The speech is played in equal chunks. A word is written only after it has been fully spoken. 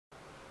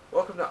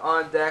Welcome to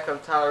On Deck. I'm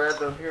Tyler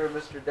Redland. I'm here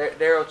with Mr.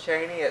 Darrel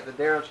Chaney at the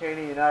Darrel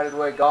Chaney United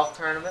Way Golf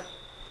Tournament.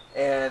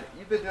 And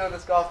you've been doing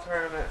this golf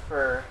tournament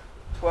for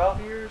 12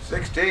 years?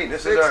 16.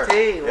 This 16,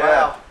 is our, wow.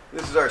 Yeah,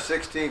 this is our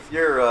 16th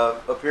year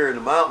up here in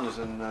the mountains,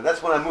 and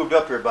that's when I moved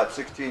up here about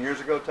 16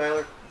 years ago,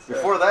 Tyler.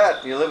 Before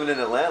that, living in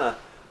Atlanta,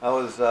 I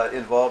was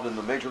involved in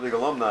the Major League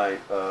Alumni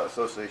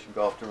Association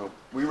golf tournament.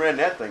 We ran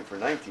that thing for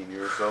 19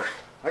 years, so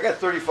I got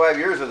 35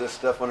 years of this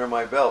stuff under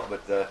my belt.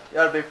 But you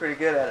ought to be pretty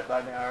good at it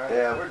by now, right?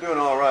 Yeah, we're doing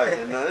all right.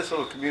 And this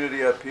little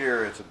community up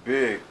here, it's a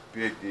big,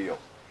 big deal.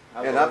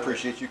 And I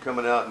appreciate you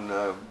coming out and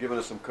giving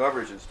us some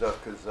coverage and stuff,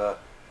 because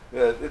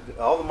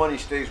all the money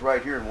stays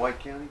right here in White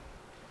County,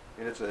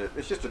 and it's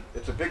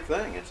a big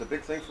thing. It's a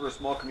big thing for a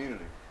small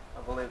community.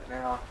 I believe it.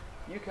 Now,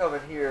 you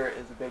coming here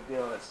is a big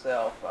deal in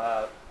itself.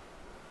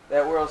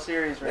 That World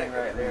Series ring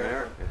right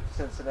there,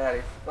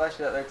 Cincinnati. Flash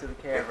it out there to the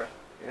camera.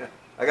 Yeah,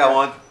 I got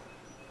one.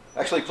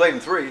 Actually played in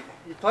 3.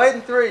 You played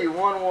in 3. You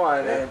won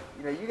 1, yeah.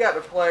 And you got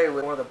to play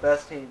with one of the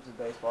best teams in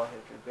baseball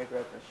history, Big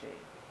Red Machine.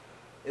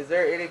 Is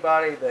there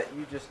anybody that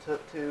you just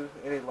took to,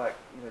 any like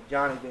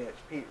Johnny Bench,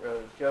 Pete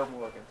Rose, Joe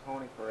Morgan,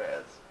 Tony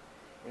Perez,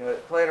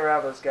 playing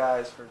around those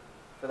guys for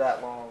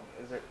that long?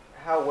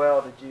 How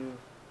well did you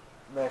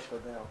mesh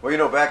with them?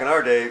 Well, back in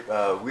our day,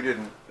 we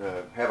didn't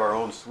have our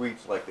own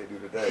suites like they do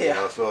today.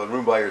 Yeah. So a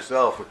room by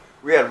yourself.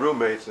 We had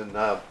roommates, and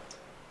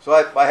so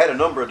I had a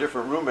number of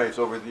different roommates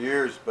over the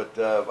years. But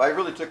I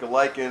really took a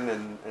liking,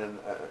 and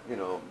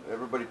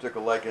everybody took a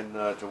liking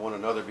to one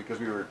another, because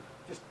we were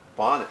just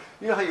bonded.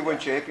 You know how you win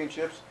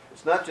championships?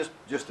 It's not just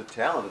the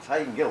talent; it's how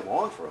you can get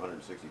along for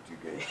 162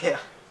 games. Yeah.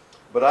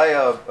 But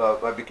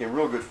I became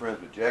real good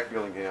friends with Jack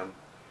Billingham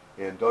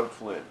and Doug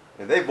Flynn,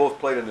 and they both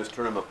played in this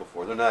tournament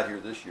before. They're not here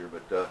this year,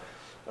 but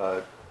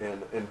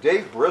and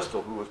Dave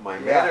Bristol, who was my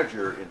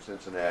manager in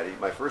Cincinnati,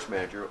 my first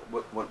manager,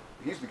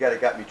 he's the guy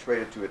that got me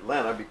traded to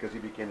Atlanta because he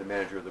became the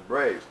manager of the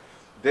Braves.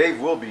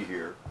 Dave will be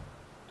here.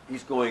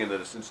 He's going into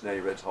the Cincinnati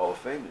Reds Hall of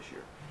Fame this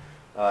year.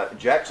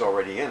 Jack's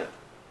already in it.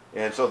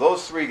 And so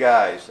those 3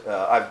 guys,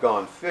 I've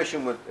gone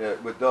fishing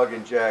with Doug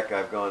and Jack.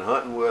 I've gone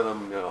hunting with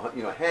them.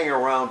 Hanging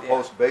around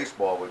post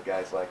baseball with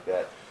guys like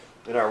that.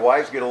 And our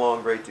wives get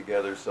along great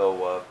together.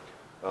 So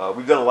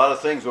we've done a lot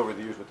of things over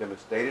the years with them, and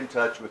stayed in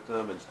touch with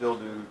them, and still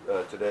do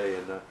today.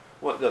 And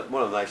one of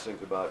the nice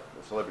things about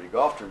a celebrity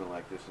golf tournament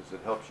like this is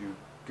it helps you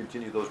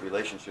continue those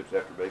relationships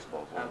after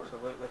baseball's over.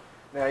 Absolutely.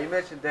 Now, you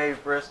mentioned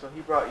Dave Bristol.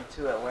 He brought you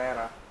to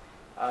Atlanta.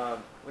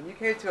 When you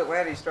came to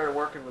Atlanta, you started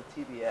working with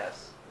TBS.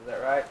 Is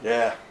that right?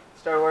 Yeah.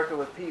 Started working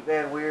with Pete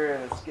Van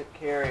Wieren and Skip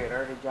Carey and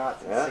Ernie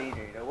Johnson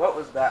Sr. What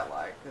was that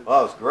like?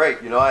 Well, it was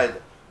great.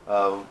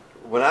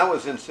 When I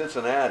was in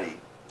Cincinnati,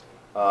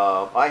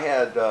 I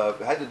had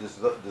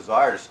the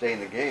desire to stay in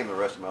the game the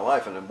rest of my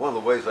life, and one of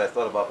the ways I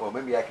thought about, well,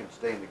 maybe I can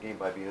stay in the game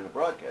by being a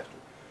broadcaster.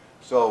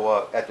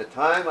 So at the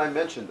time I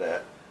mentioned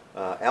that,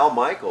 Al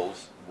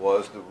Michaels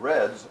was the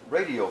Reds'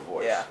 radio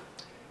voice. Yeah.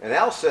 And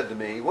Al said to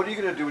me, "What are you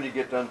going to do when you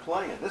get done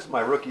playing?" This is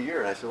my rookie year,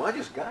 and I said, "Well, I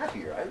just got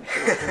here. I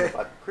haven't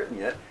about quitting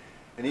yet."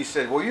 And he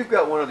said, "Well, you've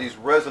got one of these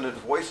resonant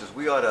voices.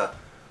 You ought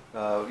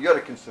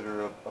to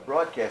consider a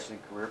broadcasting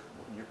career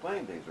when your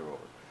playing days are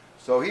over."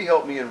 So he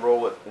helped me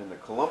enroll in the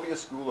Columbia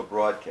School of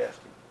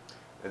Broadcasting,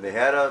 and they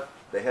had a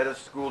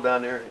school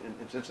down there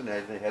in Cincinnati.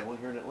 And they had one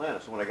here in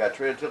Atlanta. So when I got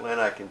traded to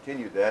Atlanta, I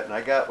continued that, and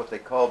I got what they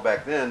called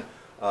back then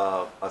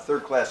a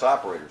third-class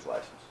operator's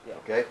license. Yeah.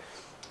 Okay,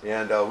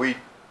 and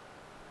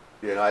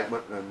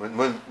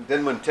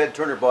when Ted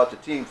Turner bought the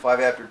team 5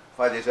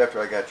 days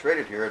after I got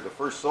traded here, the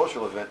first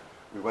social event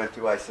we went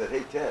to, I said,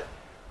 "Hey Ted,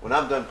 when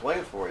I'm done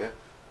playing for you,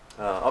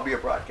 I'll be a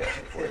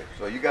broadcaster for you."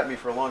 So you got me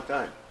for a long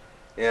time.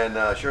 And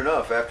sure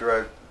enough,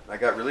 after I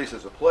got released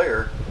as a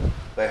player,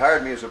 they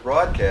hired me as a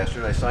broadcaster,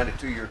 and I signed a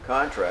 2-year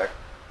contract.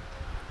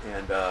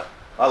 And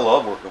I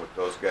love working with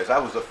those guys. I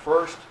was the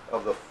first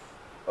of the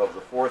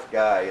 4th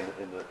guy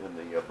in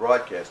the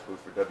broadcast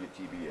booth for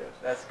WTBS.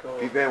 That's cool.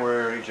 Pete Van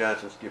Wieren, Ernie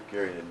Johnson, Skip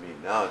Carey, and me.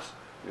 Now it's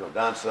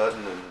Don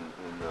Sutton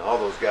and all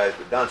those guys,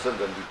 but Don Sutton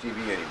doesn't do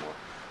TV anymore.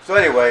 So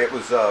anyway, it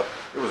was a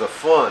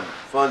fun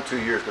 2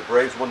 years. The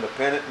Braves won the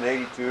pennant in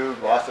 '82,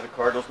 lost to the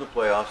Cardinals in the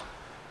playoffs,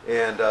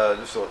 and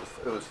so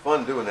it was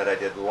fun doing that. I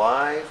did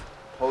live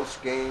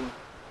post-game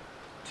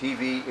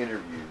TV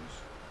interviews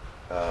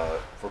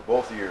for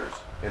both years,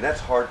 and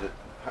that's hard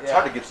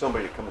to get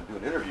somebody to come and do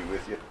an interview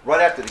with you.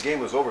 Right after the game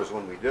was over is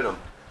when we did them,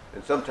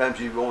 and sometimes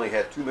you only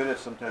had 2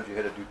 minutes, sometimes you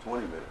had to do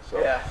 20 minutes.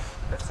 So that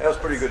was a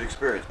pretty good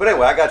experience. But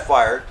anyway, I got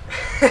fired.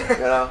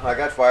 I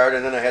got fired,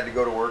 and then I had to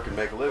go to work and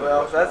make a living.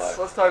 Well,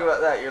 let's talk about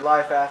that. Your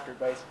life after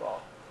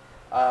baseball.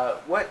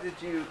 What did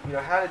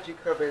how did you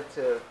come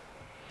into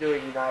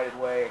doing United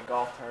Way and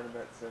golf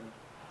tournaments, and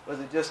was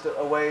it just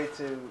a way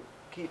to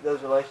keep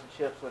those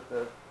relationships with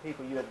the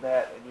people you had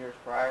met in years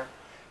prior?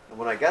 And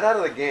when I got out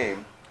of the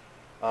game,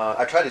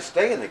 I tried to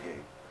stay in the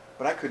game,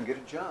 but I couldn't get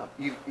a job,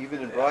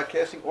 even in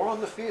broadcasting or on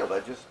the field.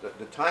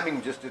 The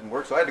timing just didn't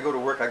work, so I had to go to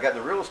work. I got in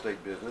the real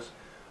estate business,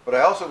 but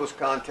I also was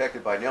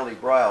contacted by Nellie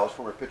Briles,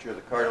 former pitcher of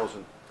the Cardinals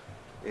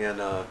and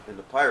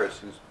the Pirates,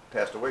 who's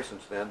passed away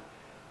since then,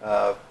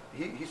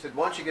 he said,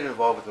 why don't you get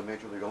involved with the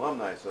Major League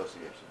Alumni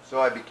Association?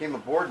 So I became a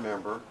board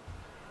member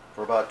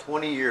for about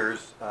 20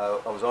 years. I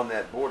was on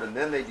that board, and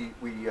then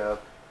we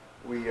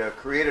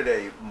created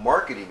a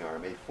marketing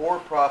arm, a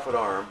for-profit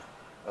arm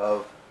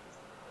of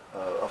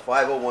a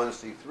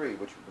 501c3,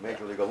 which the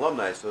Major League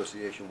Alumni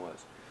Association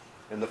was.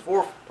 And the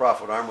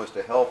for-profit arm was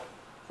to help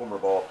former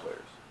ball players.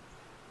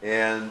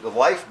 And the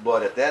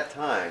lifeblood at that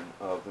time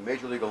of the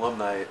Major League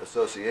Alumni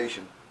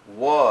Association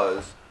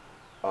was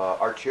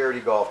our charity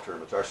golf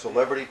tournaments, our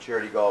celebrity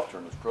charity golf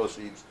tournaments,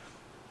 proceeds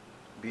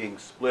being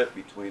split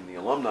between the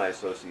Alumni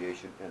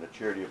Association and a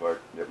charity of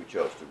that we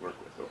chose to work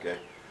with. Okay,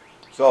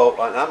 so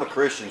I'm a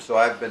Christian, so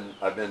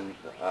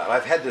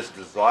I've had this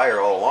desire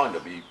all along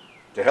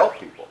to help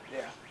people.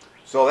 Yeah.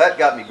 So that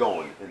got me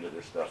going into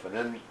this stuff,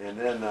 and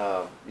then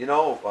you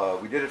know,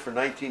 we did it for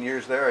 19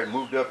 years there. I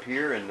moved up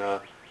here, and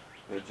the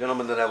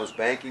gentleman that I was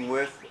banking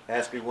with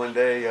asked me one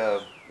day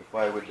if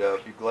I would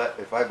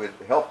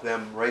help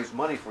them raise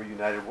money for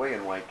United Way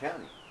in White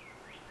County.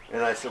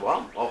 And I said, well,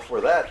 I'm all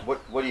for that.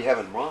 What do you have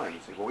in mind?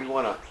 He said, well,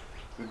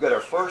 we've got our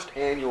first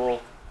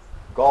annual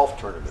golf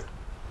tournament,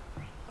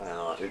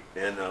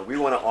 and we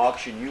want to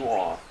auction you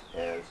off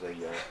as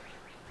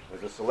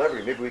a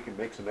celebrity. Maybe we can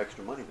make some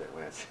extra money that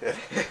way.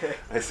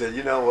 I said,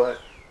 you know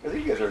what?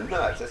 You guys are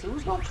nuts. I said,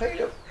 who's going to pay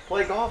to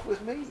play golf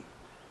with me?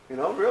 You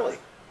know, really.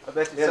 I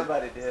bet you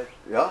somebody did.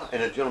 Yeah,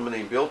 and a gentleman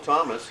named Bill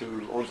Thomas,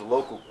 who owns a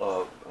local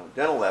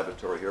dental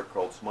laboratory here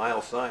called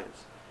Smile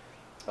Science.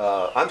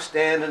 I'm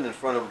standing in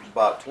front of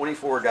about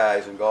 24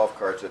 guys in golf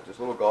carts at this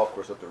little golf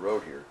course up the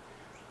road here.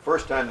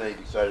 First time they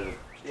decided to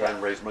try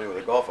and raise money with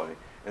a golf on me.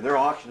 And they're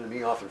auctioning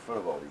me off in front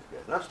of all these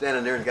guys. And I'm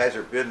standing there and guys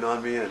are bidding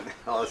on me and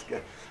all this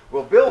guy.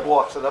 Well, Bill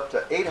walks it up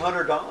to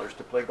 $800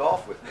 to play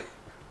golf with me.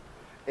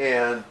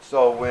 And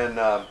so when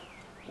I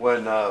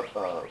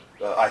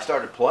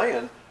started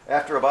playing,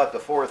 after about the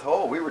fourth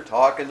hole, we were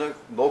talking. The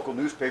local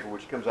newspaper,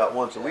 which comes out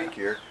once a week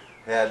here,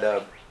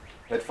 had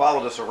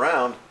followed us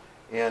around,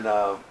 and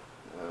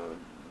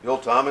Bill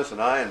Thomas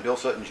and I and Bill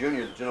Sutton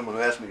Jr., the gentleman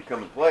who asked me to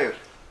come and play,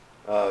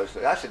 I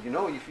said, you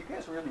know, if you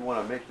guys really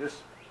want to make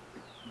this,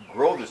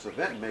 grow this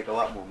event and make a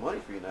lot more money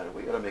for United,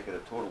 we got to make it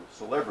a total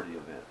celebrity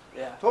event.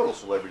 Yeah. Total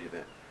celebrity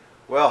event.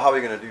 Well, how are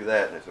we going to do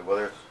that? And I said,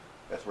 well,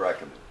 that's where I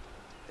come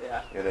in.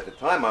 Yeah. And at the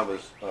time, I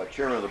was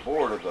chairman of the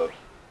board of the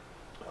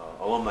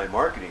alumni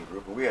marketing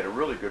group, and we had a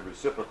really good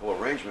reciprocal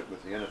arrangement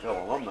with the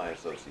NFL Alumni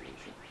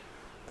Association.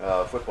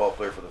 Football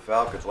player for the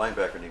Falcons,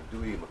 linebacker named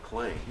Dewey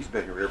McClain. He's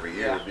been here every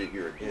year. He'll be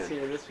here again. He's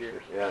here this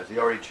year. Yeah, has he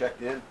already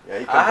checked in?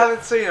 Yeah, I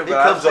haven't seen him, but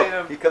I've seen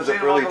him. He comes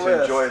up really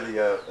to enjoy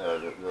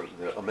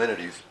the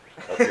amenities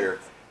up here.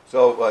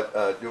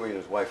 So Dewey and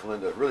his wife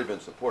Linda have really been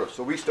supportive.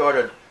 So we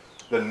started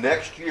the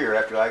next year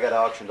after I got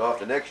auctioned off.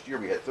 The next year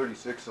we had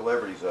 36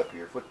 celebrities up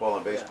here, football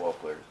and baseball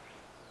players.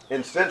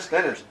 And since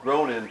then it's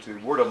grown into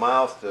word of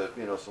mouth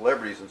to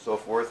celebrities and so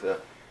forth.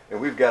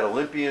 And we've got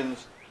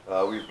Olympians.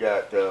 We've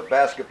got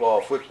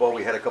basketball, football.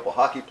 We had a couple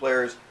hockey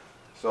players.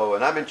 So,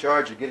 and I'm in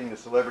charge of getting the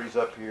celebrities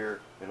up here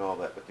and all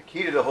that. But the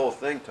key to the whole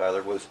thing,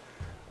 Tyler, was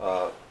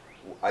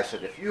I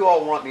said, if you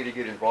all want me to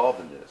get involved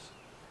in this,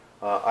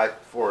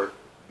 for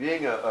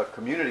being a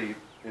community,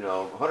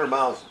 100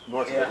 miles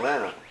north of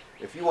Atlanta,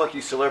 if you want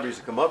these celebrities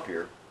to come up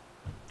here,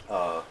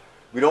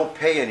 we don't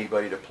pay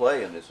anybody to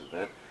play in this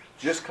event.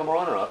 Just come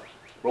on up.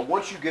 But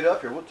once you get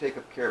up here, we'll take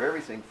care of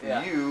everything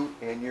for you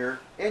and your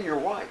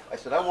wife. I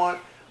said,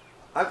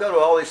 I've got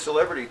all these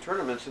celebrity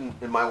tournaments, and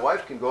my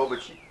wife can go,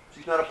 but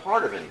she's not a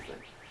part of anything.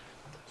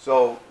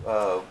 So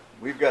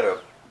we've got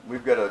a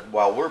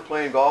while we're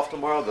playing golf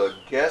tomorrow, the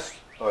guests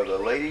or the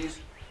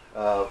ladies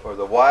or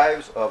the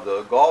wives of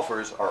the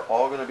golfers are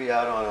all going to be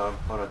out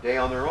on a day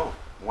on their own,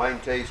 wine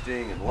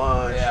tasting and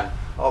lunch and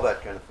all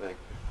that kind of thing.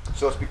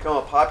 So it's become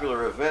a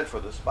popular event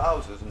for the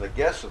spouses and the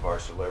guests of our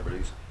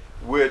celebrities,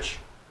 which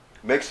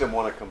makes them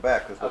want to come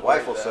back, because the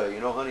wife will say,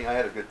 honey, I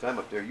had a good time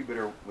up there. You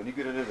better, when you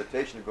get an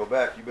invitation to go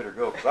back, you better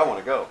go, because I want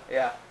to go.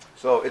 Yeah.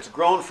 So it's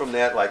grown from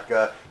that,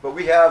 but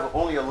we have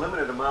only a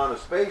limited amount of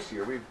space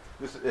here.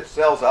 It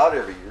sells out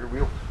every year.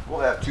 We'll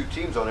have 2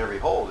 teams on every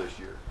hole this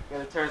year.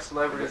 Going to turn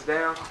celebrities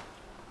down?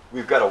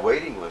 We've got a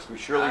waiting list. We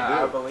surely do.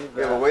 I believe that.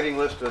 We have a waiting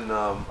list, and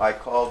I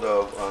called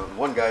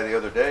one guy the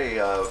other day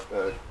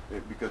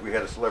because we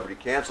had a celebrity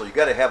cancel. You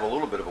got to have a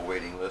little bit of a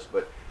waiting list,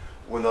 but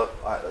when the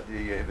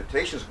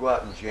invitations go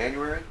out in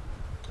January,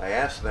 I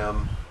asked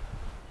them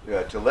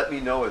to let me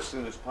know as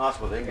soon as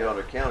possible. They can get on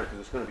their calendar, because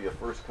it's going to be a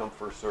first come,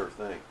 first served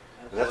thing.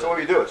 And that's how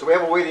we do it. So we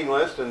have a waiting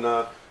list, and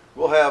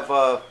we'll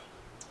have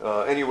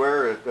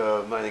anywhere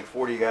I think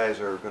 40 guys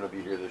are going to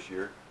be here this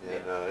year,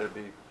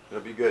 and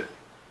it'll be good.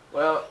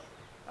 Well,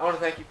 I want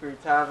to thank you for your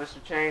time,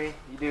 Mr. Chaney.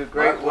 You do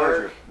great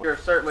work. You're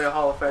certainly a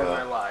Hall of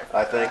Famer in life.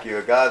 I thank you.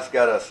 God's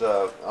got us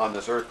on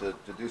this earth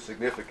to do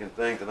significant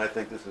things, and I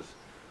think this is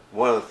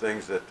one of the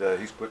things that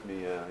He's put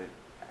me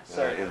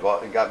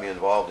involved and got me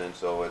involved in.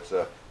 So it's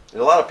and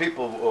a lot of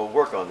people will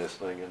work on this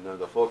thing, and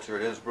the folks here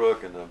at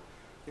INNSBROOK, and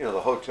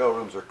the hotel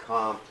rooms are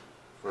comped.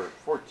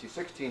 For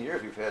 16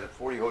 years, we've had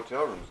 40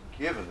 hotel rooms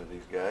given to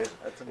these guys,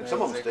 and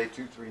some of them stay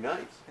 2-3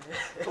 nights.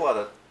 It's a lot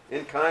of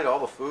in kind, all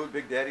the food,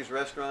 Big Daddy's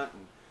Restaurant,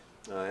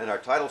 and our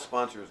title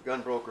sponsor is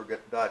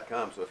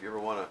gunbroker.com. So if you ever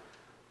want to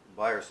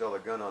buy or sell a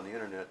gun on the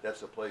internet,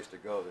 that's the place to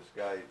go. This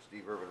guy,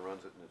 Steve Irvin,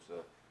 runs it, and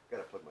it's got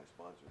to plug my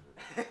sponsors.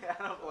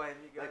 I don't blame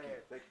you. Go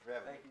ahead. Thank you for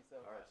having me. Thank you so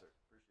much. All right, sir.